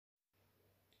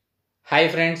Hi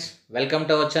friends, welcome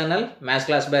to our channel Maths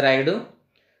Class by Rayudu.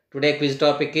 Today quiz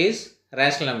topic is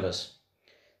rational numbers.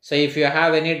 So if you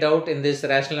have any doubt in this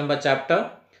rational number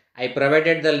chapter, I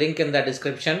provided the link in the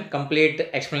description, complete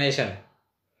explanation.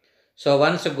 So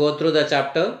once go through the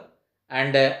chapter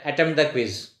and attempt the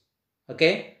quiz.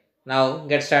 Okay, now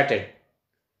get started.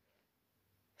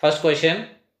 First question,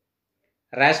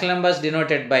 rational numbers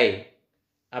denoted by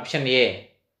option A,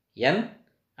 N,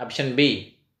 option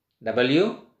B,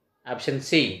 W, option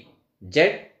C,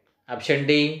 Z, option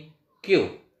D,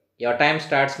 Q. Your time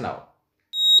starts now.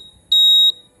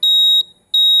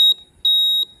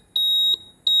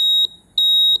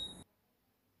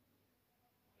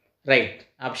 Right,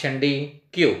 option D,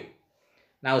 Q.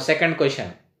 Now second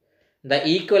question. The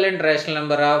equivalent rational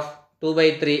number of 2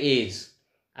 by 3 is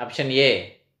option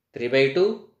A, 3 by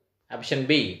 2, option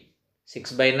B,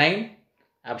 6 by 9,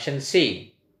 option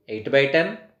C, 8 by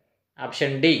 10,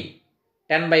 option D,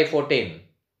 10 by 14.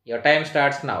 Your time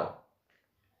starts now.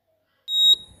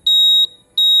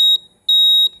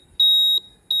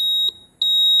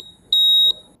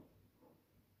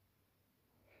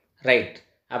 Right.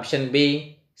 Option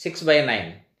B, 6 by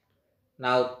 9.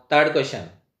 Now, third question.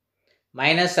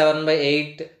 Minus 7 by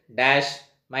 8 dash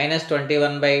minus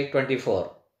 21 by 24.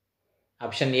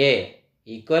 Option A,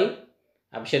 equal.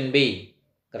 Option B,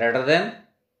 greater than.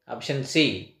 Option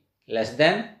C, less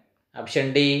than.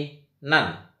 Option D,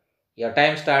 none. Your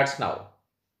time starts now.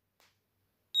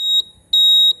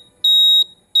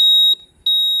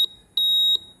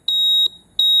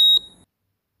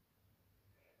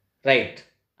 Right.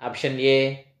 Option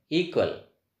A, equal.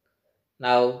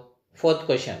 Now, fourth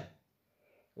question.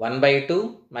 1 by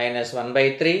 2 minus 1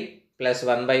 by 3 plus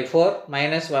 1 by 4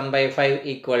 minus 1 by 5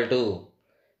 equal to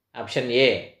option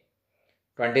A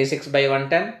 26 by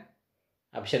 110,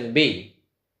 option B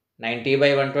 90 by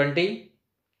 120,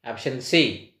 option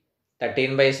C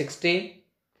 13 by 60,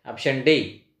 option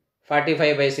D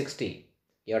 45 by 60.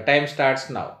 Your time starts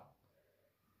now.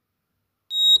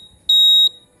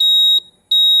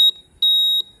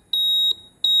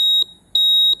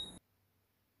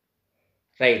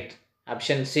 Right.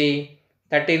 Option C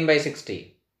 13 by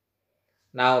 60.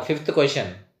 Now fifth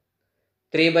question.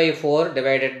 3 by 4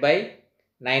 divided by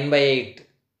 9 by 8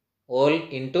 whole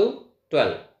into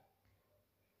 12.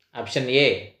 Option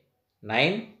A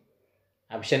 9,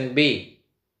 option B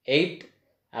 8,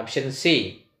 option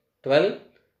C 12,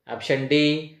 option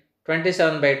D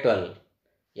 27 by 12.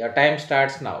 Your time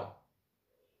starts now.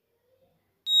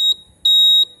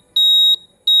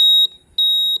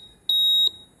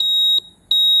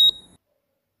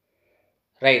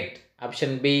 Right.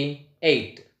 Option B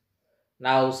 8.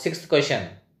 Now sixth question.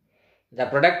 The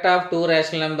product of two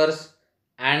rational numbers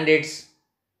and its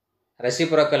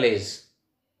reciprocal is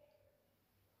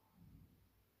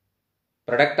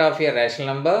product of a rational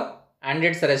number and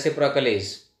its reciprocal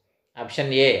is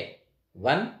option A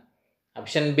 1,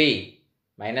 option B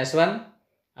minus 1,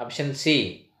 option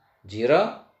C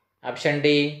 0, option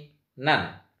D none.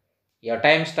 Your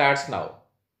time starts now.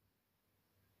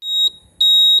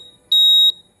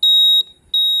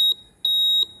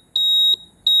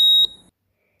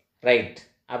 Right.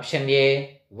 Option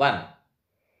A 1.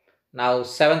 Now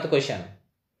seventh question.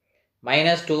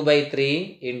 Minus 2 by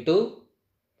 3 into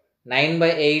 9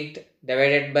 by 8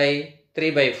 divided by 3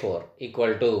 by 4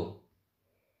 equal to.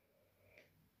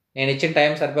 నేను ఇచ్చిన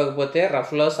time సరిపోకపోతే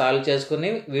రఫ్లో solve చేసుకుని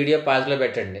video పాజ్లో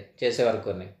పెట్టండి చేసే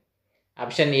వరకుని.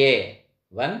 Option A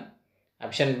 1,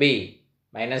 option B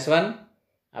 -1,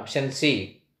 option C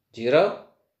 0,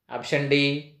 option D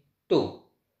 2.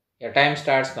 Your time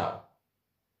starts now.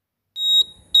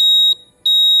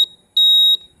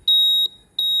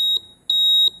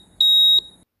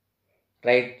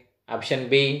 Right. Option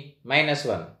B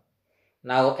 -1.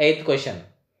 Now eighth question.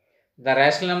 The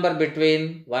rational number between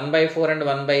 1 by 4 and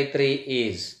 1 by 3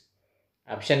 is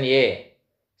option A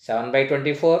 7 by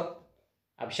 24,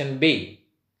 option B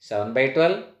 7 by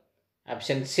 12,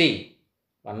 option C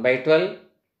 1 by 12,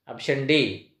 option D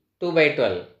 2 by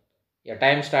 12. Your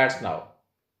time starts now.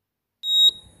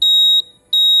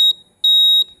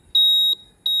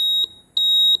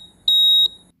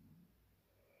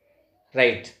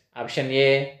 Right. Option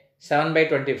A 7 by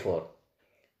 24.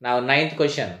 Now ninth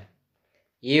question.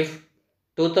 If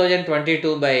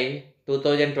 2022 by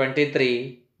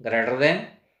 2023 greater than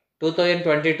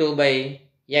 2022 by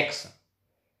x.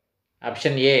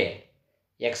 Option A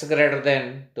x greater than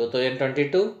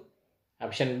 2022.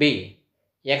 Option B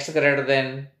x greater than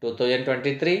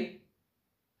 2023.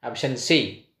 Option C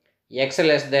x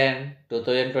less than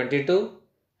 2022.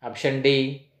 Option D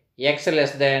x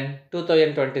less than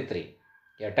 2023.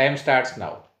 Your time starts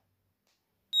now.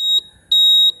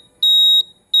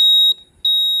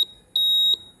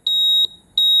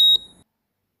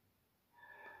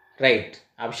 Right.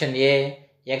 Option A,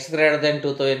 x greater than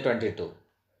 2022.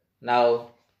 Now,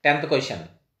 10th question.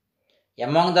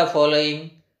 Among the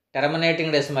following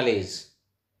terminating decimal is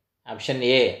option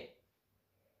A,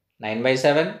 9 by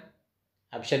 7,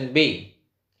 option B,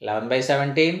 11 by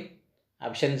 17,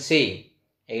 option C,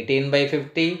 18 by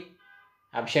 50,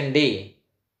 option D,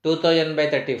 2000 by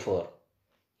 34.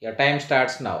 Your time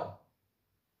starts now.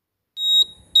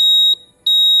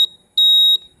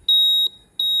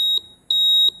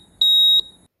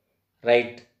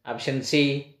 Right. Option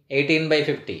C, 18 by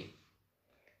 50.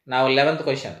 Now 11th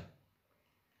question.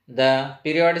 The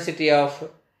periodicity of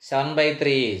 7 by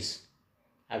 3 is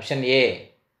option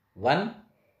A, 1,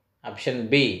 option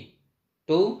B,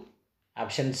 2,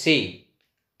 option C,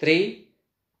 3,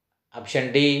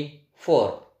 option D,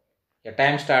 4. Your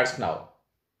time starts now.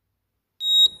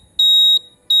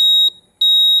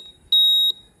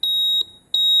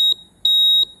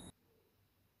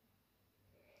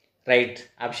 Right.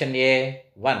 Option A,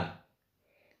 1.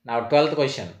 Now 12th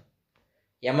question.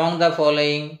 Among the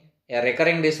following, a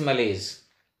recurring decimal is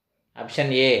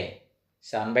option A,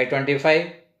 7 by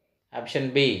 25,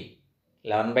 option B,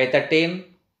 11 by 13,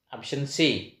 option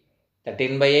C,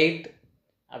 13 by 8,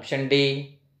 option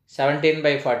D, 17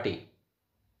 by 40.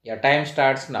 Your time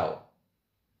starts now.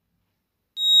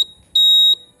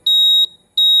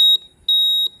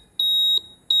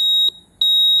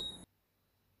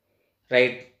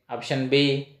 Right. Option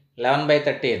B, 11 by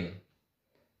 13.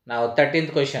 Now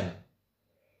 13th question.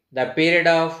 The period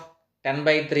of 10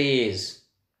 by 3 is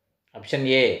option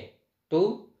A,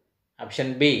 2,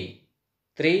 option B,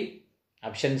 3,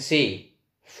 option C,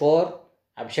 4,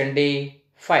 option D,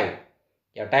 5.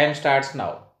 Your time starts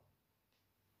now.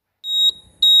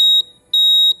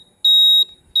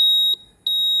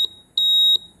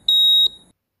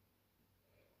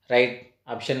 Right.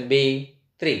 Option B,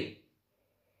 3.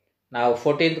 Now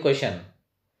 14th question.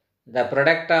 The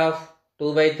product of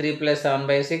 2 by 3 plus 7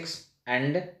 by 6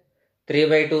 and 3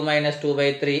 by 2 minus 2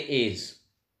 by 3 is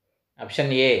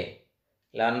option A,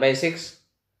 11 by 6,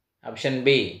 option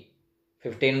B,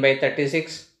 15 by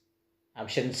 36,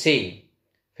 option C,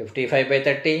 55 by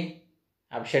 30,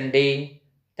 option D,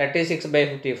 36 by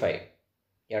 55.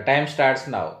 Your time starts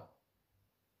now.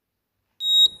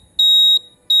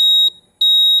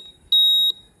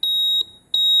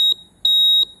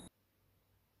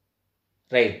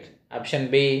 Right. Option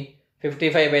B,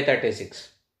 55 by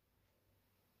 36.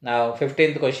 Now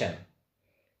 15th question.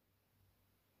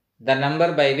 The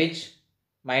number by which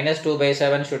minus 2 by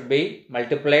 7 should be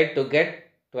multiplied to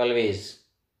get 12 is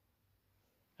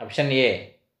option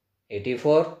A,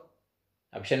 84,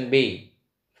 option B,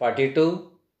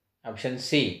 42, option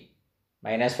C,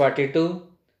 minus 42,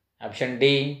 option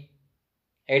D,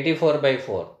 84 by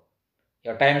 4.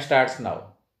 Your time starts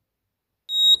now.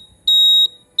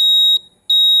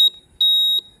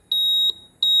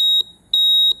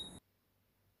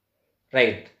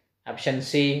 Right. Option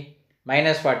C,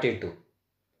 minus 42.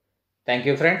 Thank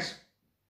you, friends.